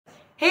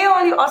Hey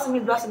all you awesome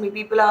blossomy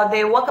people out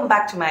there, welcome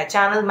back to my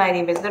channel. My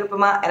name is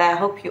Nirupama and I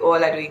hope you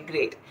all are doing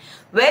great.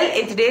 Well,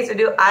 in today's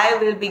video I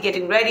will be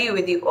getting ready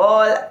with you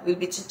all. We'll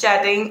be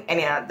chit-chatting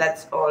and yeah,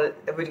 that's all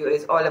the video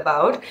is all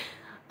about.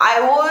 I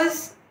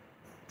was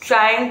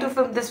trying to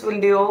film this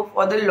video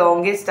for the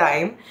longest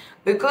time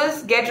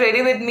because get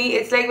ready with me,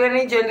 it's like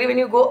when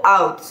you go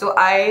out. So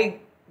I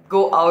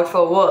go out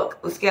for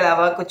work. Uske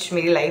alawa kuch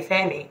meri life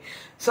hai nahi.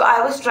 So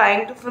I was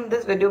trying to film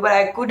this video but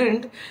I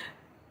couldn't.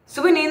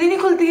 सुबह नींद ही नहीं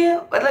खुलती है,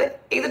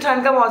 मतलब एक तो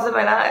ठंड का मौसम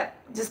है ना,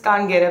 just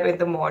can't get up in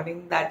the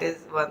morning. That is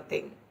one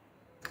thing.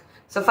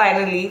 So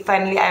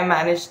finally I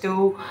managed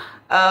to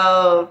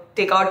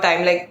take out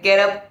time, like get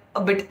up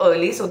a bit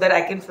early so that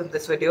I can film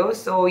this video.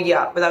 So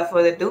yeah, without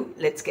further ado,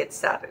 let's get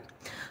started.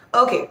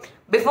 Okay,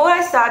 before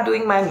I start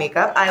doing my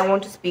makeup, I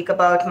want to speak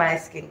about my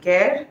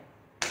skincare.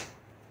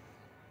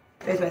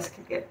 Where's my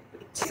skincare?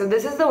 So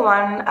this is the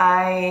one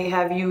I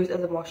have used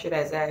as a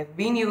moisturizer. I've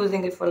been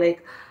using it for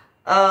like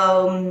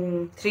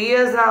 3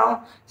 years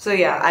now. So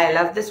yeah, I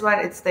love this one.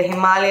 It's the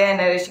Himalaya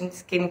Nourishing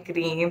Skin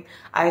Cream.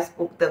 I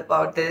spoke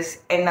about this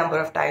a number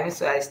of times,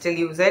 so I still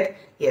use it.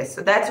 Yes,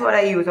 so that's what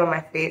I use on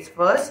my face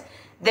first.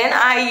 Then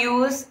I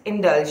use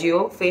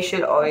Indulgio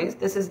facial oils.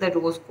 This is the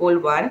rose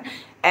gold one,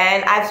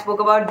 and I've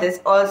spoke about this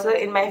also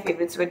in my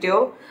favorites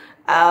video,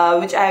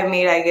 which I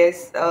made, I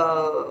guess,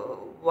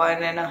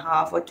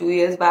 1.5 or 2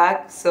 years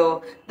back.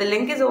 So the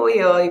link is over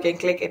here, you can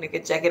click and you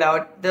can check it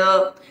out.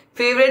 The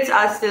favorites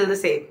are still the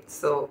same.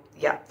 So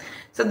yeah,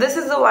 so this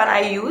is the one I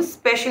use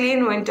especially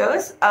in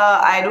winters.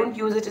 I don't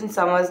use it in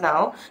summers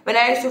now. When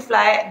I used to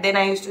fly, then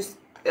I used to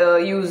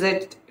use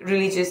it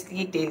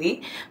religiously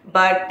daily,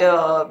 but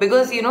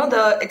because you know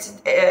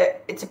it's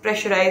a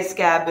pressurized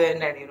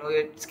cabin and you know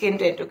your skin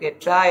tend to get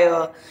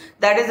drier,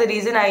 that is the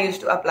reason I used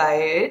to apply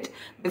it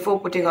before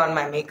putting on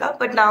my makeup.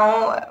 But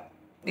now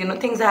you know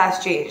things has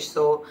changed,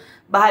 so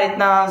bahar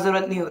itna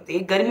zarurat nahi hoti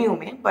garmiyon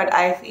mein, but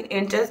I feel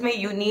winters mein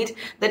you need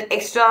that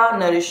extra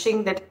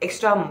nourishing, that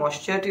extra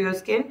moisture to your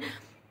skin,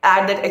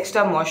 add that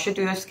extra moisture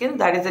to your skin.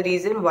 That is the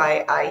reason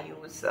why I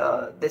use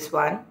this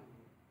one.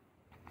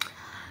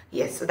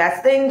 Yes, so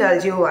that's the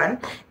Indulgio one.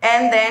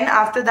 And then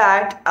after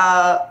that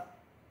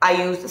I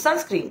use the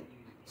sunscreen.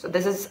 So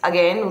this is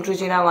again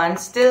Neutrogena one,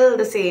 still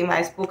the same.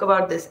 I spoke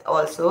about this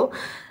also.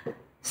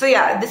 So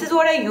yeah, this is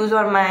what I use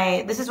on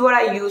my, this is what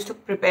I use to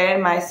prepare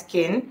my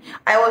skin.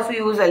 I also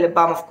use a lip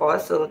balm, of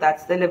course, so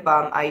that's the lip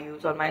balm I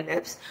use on my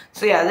lips.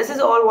 So yeah, this is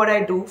all what I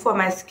do for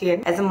my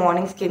skin as a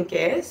morning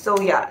skincare. So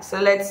yeah,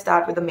 so let's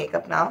start with the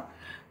makeup now.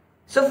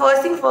 So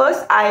first thing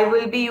first, I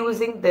will be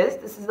using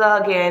this. This is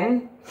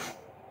again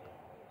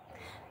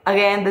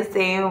the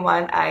same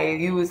one I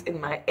use in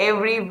my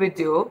every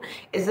video,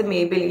 is the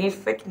Maybelline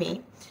Fit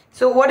Me.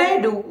 So what I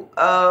do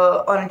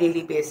on a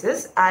daily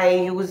basis, I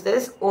use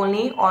this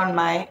only on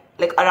my,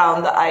 like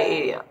around the eye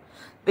area,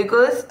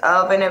 because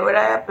whenever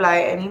I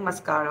apply any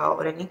mascara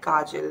or any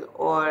kajal,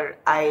 or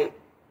I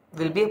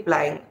will be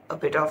applying a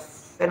bit of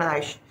an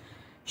eye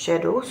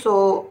shadow,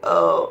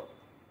 so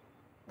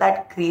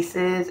that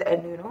creases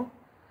and you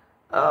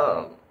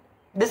know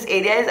this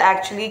area is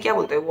actually क्या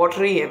बोलते हैं,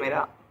 watery है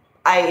मेरा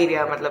eye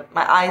area, मतलब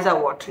my eyes are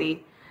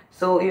watery,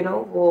 so you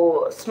know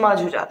वो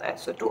smudge हो जाता है.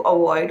 So to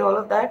avoid all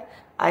of that,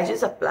 I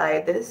just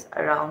apply this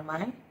around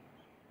my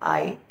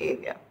eye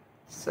area.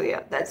 So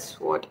yeah, that's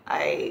what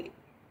I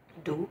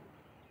do.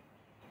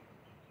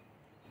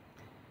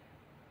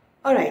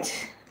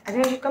 Alright, I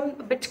think I should come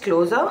a bit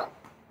closer.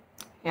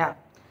 Yeah.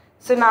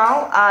 So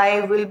now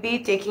I will be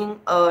taking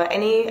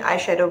any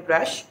eyeshadow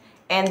brush,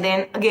 and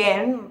then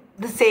again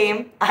the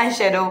same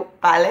eyeshadow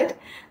palette.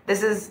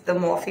 This is the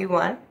Morphe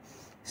one.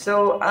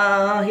 So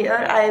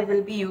here I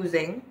will be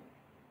using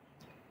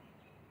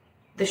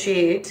the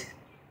shade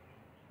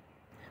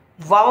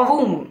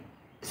Wow.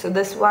 So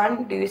this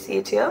one, do you see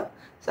it here?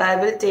 So I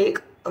will take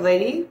a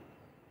very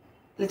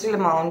little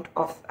amount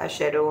of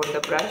eyeshadow on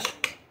the brush,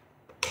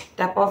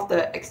 tap off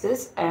the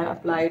excess and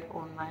apply it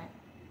on my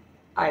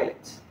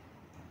eyelids.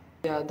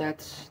 Yeah,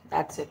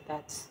 that's it.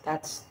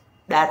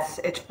 That's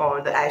it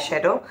for the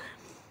eyeshadow.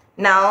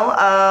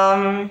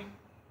 Now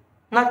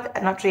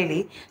not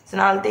really. So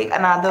now I'll take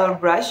another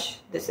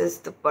brush. This is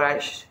the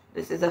brush.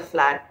 This is a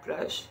flat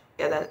brush.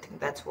 Yeah, I think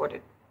that's what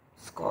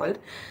it's called.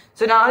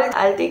 So now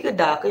I'll take a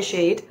darker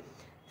shade,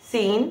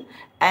 Scene,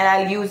 and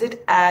I'll use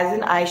it as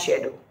an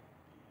eyeshadow.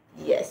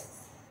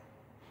 Yes,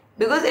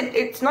 because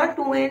it's not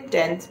too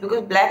intense,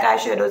 because black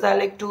eyeshadows are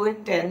like too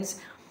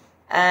intense,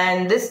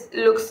 and this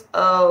looks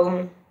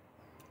and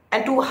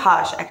too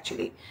harsh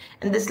actually,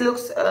 and this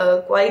looks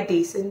quite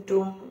decent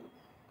to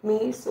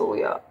me. So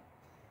yeah,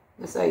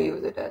 this I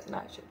use it as an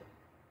eyeshadow.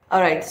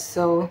 Alright,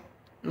 so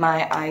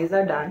my eyes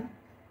are done,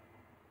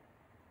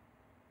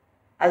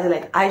 as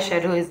like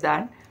eyeshadow is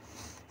done.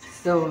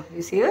 So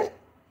you see it?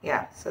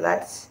 Yeah, so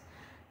that's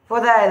for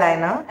the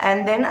eyeliner.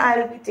 And then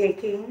I'll be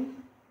taking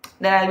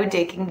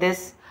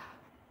this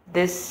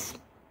is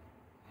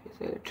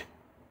it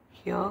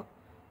here?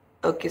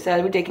 Okay, so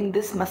I'll be taking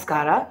this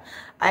mascara.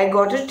 I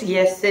got it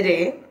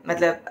yesterday.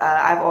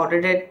 I've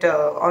ordered it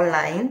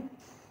online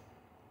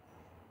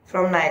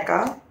from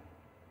Nykaa.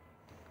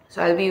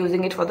 So I'll be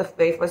using it for the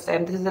very first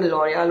time. This is the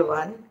L'Oreal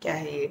one. क्या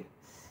है ये?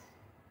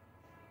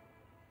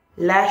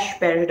 Lash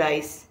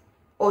Paradise.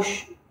 Oh,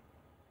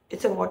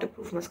 it's a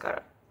waterproof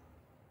mascara.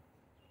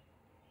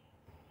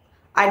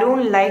 I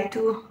don't like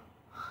to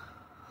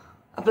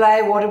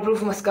apply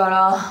waterproof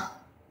mascara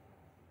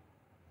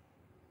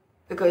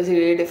because it's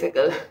really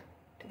difficult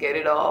to get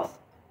it off.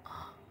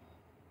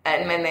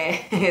 And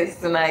मैंने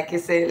सुना है कि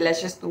इससे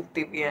lashes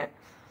टूटती भी हैं.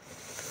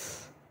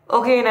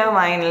 Okay, never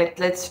mind.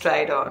 Let's try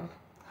it on.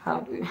 How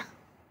do you?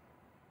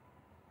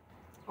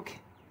 Okay.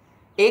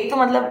 एक तो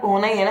मतलब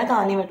होना ही है ना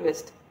कहानी में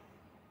twist.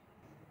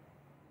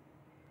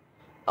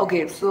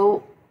 Okay,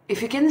 so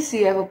if you can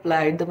see, I've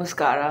applied the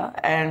mascara,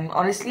 and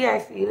honestly, I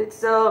feel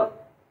it's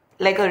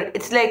like a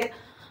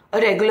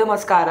regular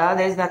mascara.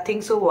 There's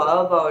nothing so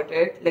wow about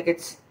it. Like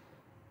it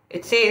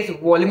says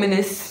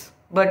voluminous,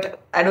 but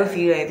I don't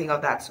feel anything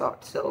of that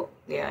sort. So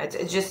yeah,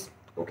 it's just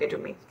okay to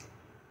me.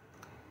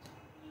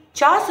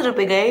 400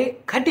 रुपए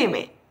गए खड्डे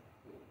में.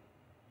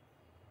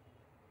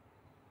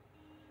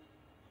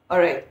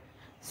 Alright,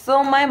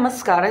 so my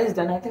mascara is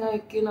done. I think I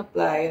can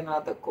apply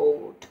another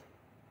coat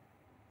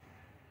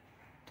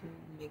to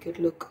make it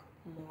look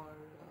more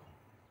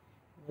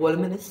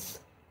voluminous.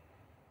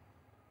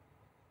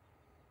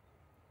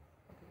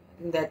 I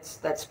think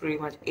that's pretty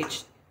much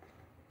each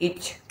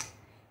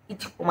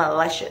for my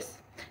lashes.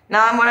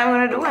 Now what I'm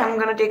gonna do, I'm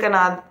gonna take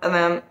another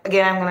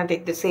again I'm gonna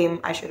take the same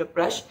eyeshadow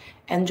brush,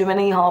 and जो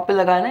मैंने यहाँ पे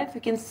लगाना है, if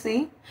you can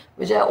see,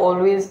 which I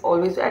always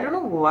I don't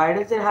know why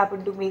does it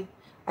happen to me.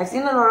 I've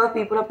seen a lot of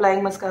people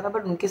applying mascara,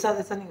 but उनके साथ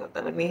ऐसा नहीं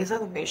होता, but मेरे साथ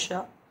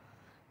हमेशा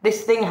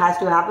this thing has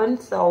to happen.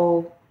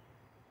 So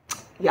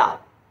yeah,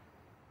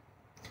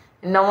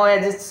 now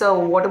it's a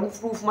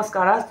waterproof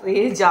mascara, so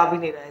ये जा भी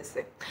नहीं रहा है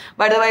इससे.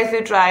 But otherwise, if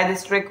you try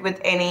this trick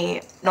with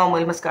any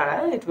normal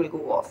mascara, it will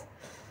go off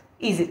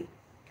easily.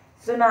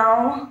 So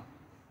now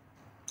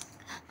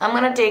I'm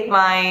gonna take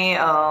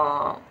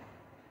my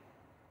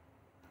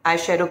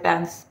eyeshadow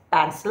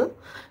pencil.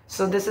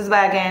 So this is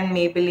by again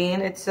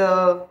Maybelline. It's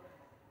a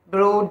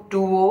Brow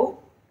Duo.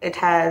 It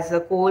has a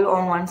kohl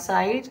on one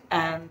side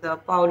and the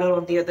powder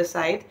on the other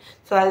side.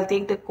 So I'll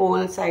take the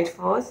kohl side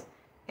first,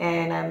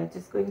 and I'm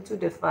just going to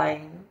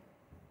define.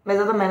 मैं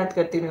ज़्यादा मेहनत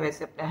करती हूँ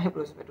वैसे अपने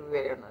eyebrows पे, to be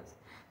very honest.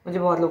 मुझे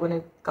बहुत लोगों ने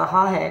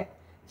कहा है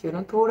कि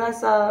थोड़ा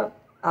सा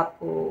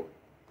आपको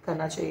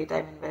करना चाहिए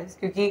टाइम इन्वेस्ट,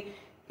 क्योंकि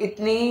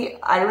इतनी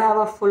I don't have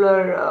a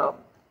fuller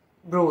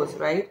brows,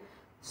 right?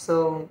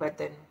 So but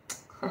then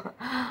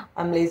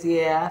I'm lazy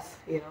AF,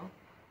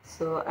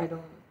 so I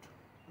don't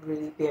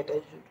really pay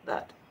attention to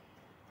that.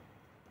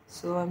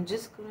 So I'm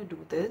just gonna do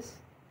this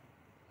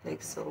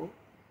like so.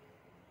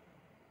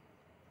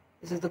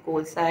 This is the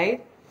kohl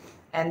side,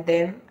 and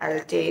then I'll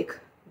take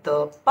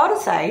the powder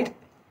side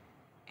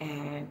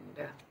and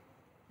yeah.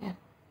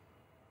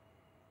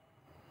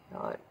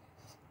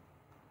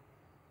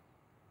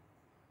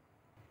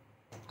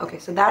 Okay,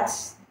 so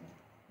that's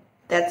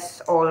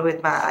all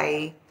with my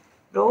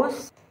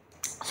eyebrows.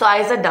 So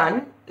eyes are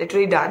done,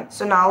 literally done.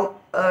 So now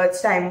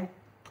it's time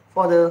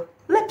for the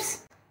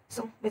lips.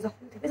 So where's it?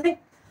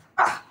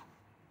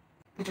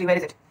 Literally, where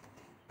is it?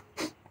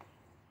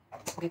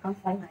 Okay, can't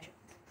find my eyeshadow.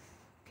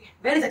 Okay,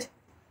 where is it?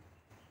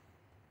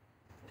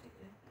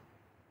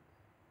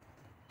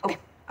 Okay,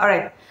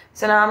 alright.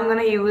 So now I'm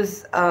gonna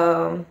use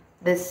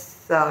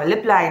this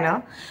lip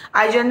liner.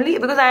 I generally,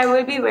 because I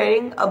will be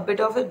wearing a bit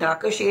of a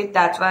darker shade,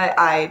 that's why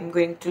I'm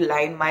going to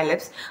line my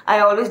lips. I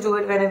always do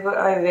it whenever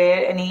I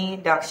wear any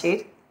dark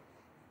shade.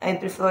 I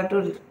prefer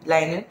to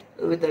line it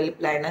with the lip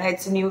liner.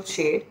 It's a nude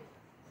shade,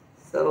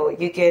 so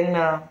you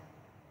can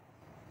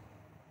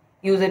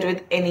use it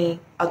with any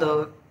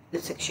other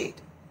lipstick shade.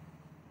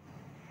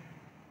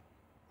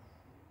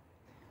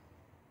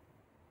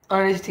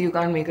 Honestly, you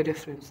can't make a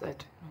difference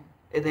that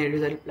there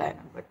is a lip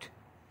liner, but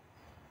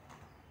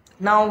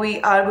now we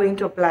are going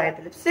to apply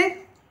the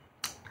lipstick.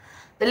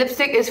 The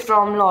lipstick is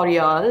from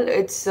L'Oreal.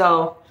 It's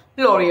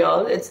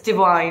L'Oreal. It's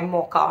Divine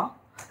Mocha.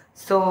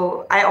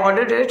 So I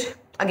ordered it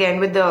again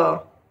with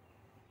the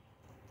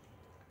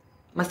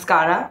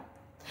mascara.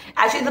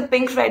 Actually, the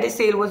Pink Friday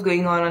sale was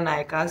going on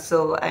Nykaa,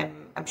 so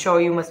I'm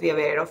sure you must be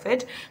aware of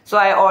it. So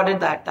I ordered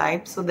that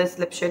time. So this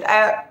lip shade,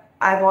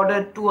 I've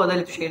ordered 2 other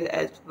lip shades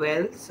as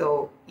well.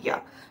 So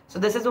yeah, so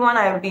this is the one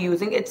I will be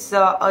using. It's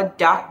a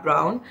dark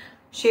brown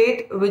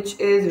shade, which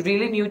is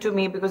really new to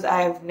me because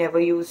I have never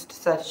used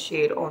such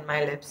shade on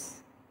my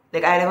lips.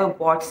 Like I never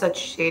bought such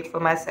shade for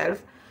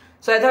myself.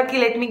 So I thought, okay,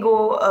 let me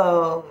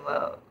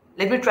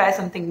try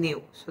something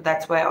new. So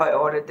that's why I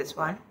ordered this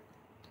one.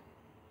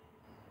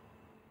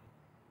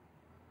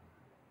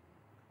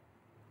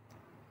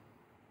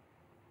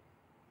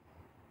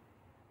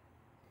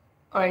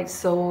 Alright,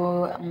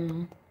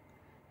 so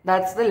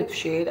that's the lip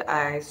shade.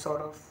 I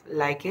sort of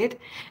like it,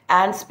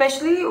 and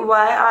especially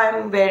why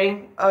I'm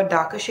wearing a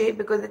darker shade,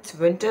 because it's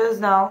winters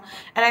now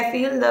and I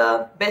feel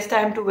the best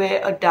time to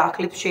wear a dark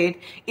lip shade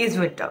is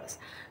winters.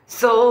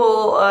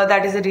 So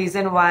that is the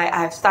reason why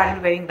I've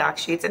started wearing dark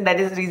shades, and that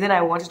is the reason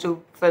I wanted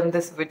to film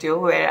this video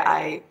where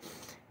I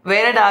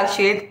wear a dark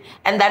shade,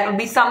 and that would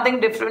be something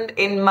different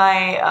in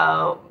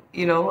my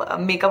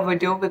makeup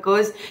video,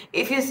 because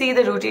if you see,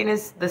 the routine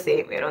is the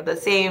same, the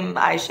same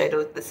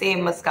eyeshadows, the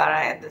same mascara,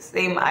 and the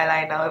same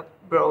eyeliner,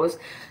 brows.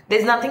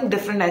 There's nothing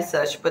different as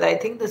such, but I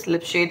think this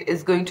lip shade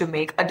is going to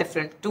make a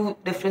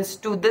difference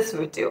to this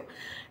video.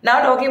 Now,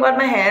 talking about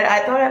my hair, I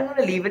thought I'm going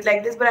to leave it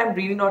like this, but I'm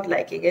really not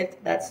liking it.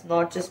 That's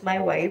not just my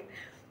vibe.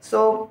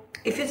 So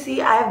if you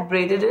see, I have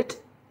braided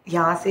it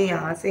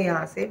yahan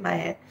se, my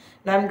hair.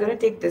 Now I'm going to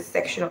take this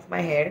section of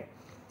my hair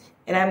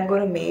and I'm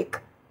going to make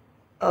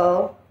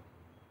a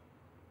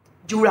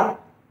juda.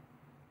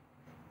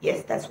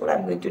 Yes, that's what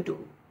I'm going to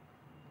do.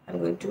 I'm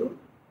going to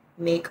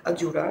make a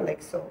juda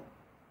like so.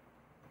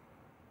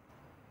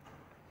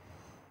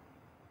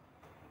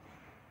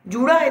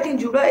 Juda, I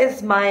think Juda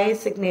is my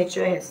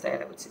signature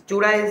hairstyle, I would say.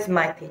 Juda is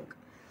my thing.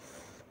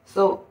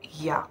 So,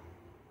 yeah.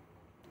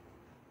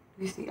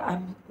 You see, oh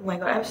my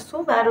god, I'm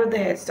so mad with the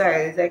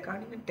hairstyles. I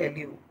can't even tell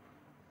you.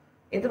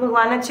 ये तो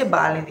भगवान ने अच्छे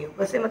बाल नहीं दिए,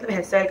 वैसे मतलब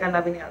hairstyle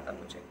करना भी नहीं आता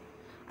मुझे.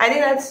 I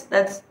think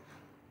that's.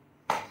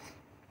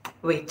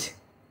 Wait.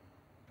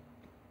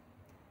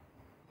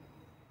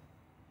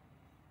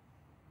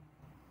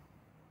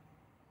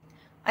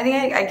 I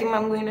think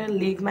I'm going to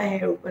leave my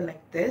hair open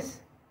like this.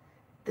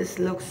 This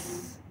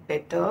looks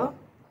better.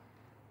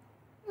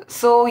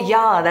 So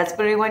yeah, that's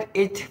pretty much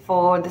it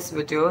for this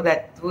video.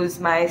 That was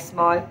my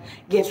small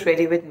get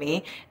ready with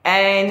me,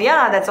 and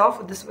yeah, that's all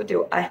for this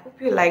video. I hope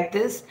you like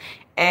this,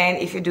 and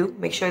if you do,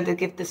 make sure to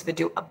give this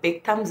video a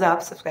big thumbs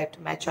up, subscribe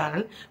to my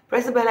channel,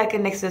 press the bell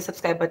icon next to the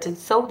subscribe button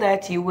so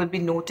that you will be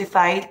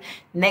notified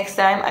next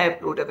time I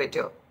upload a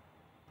video.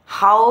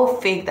 How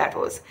fake that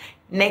was.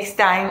 Next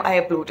time I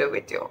upload a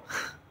video.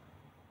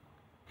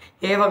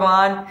 Hey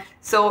Bhagwan.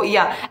 So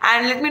yeah,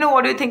 and let me know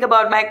what do you think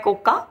about my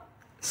coca.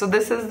 So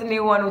this is the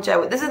new one which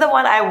this is the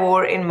one I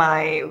wore in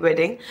my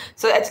wedding.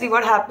 So actually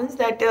what happens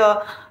that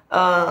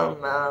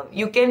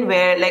you can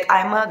wear, like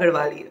I'm a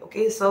Garhwali,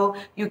 okay, so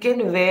you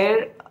can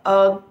wear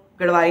a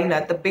Garhwali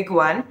nut, the big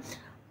one,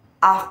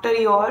 after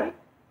your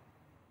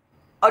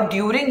or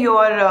during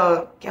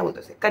your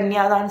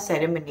Kanyadan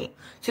ceremony.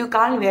 So you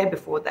can't wear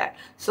before that.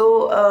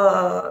 So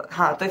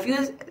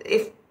so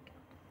if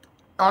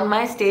on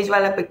my stage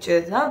wala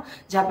pictures,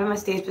 जहाँ पे मैं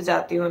stage पे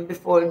जाती हूँ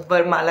before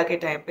वरमाला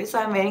के time पे, so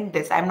I'm wearing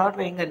this. I'm not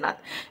wearing a nut,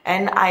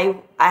 and I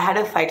had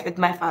a fight with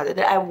my father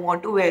that I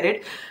want to wear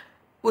it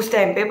उस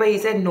time पे, but he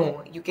said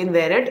no, you can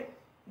wear it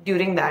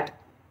during that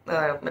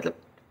मतलब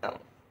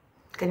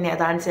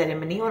कन्यादान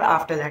ceremony, or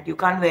after that you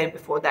can't wear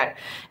before that.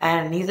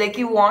 And he's like,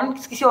 you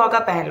want किसी और का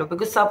पहन लो,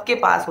 because सबके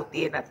पास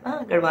होती है नथ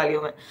ना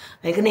गढ़वालियों में.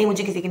 मैं कहा नहीं,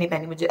 मुझे किसी की नहीं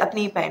पहननी, मुझे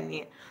अपनी ही पहननी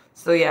है.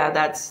 So yeah,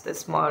 that's the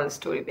small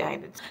story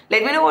behind it.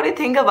 Let me know what you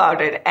think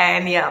about it.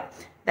 And yeah,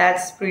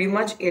 that's pretty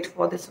much it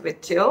for this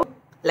video.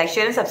 Like,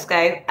 share and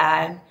subscribe,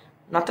 and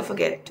not to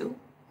forget to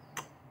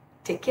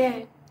take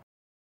care.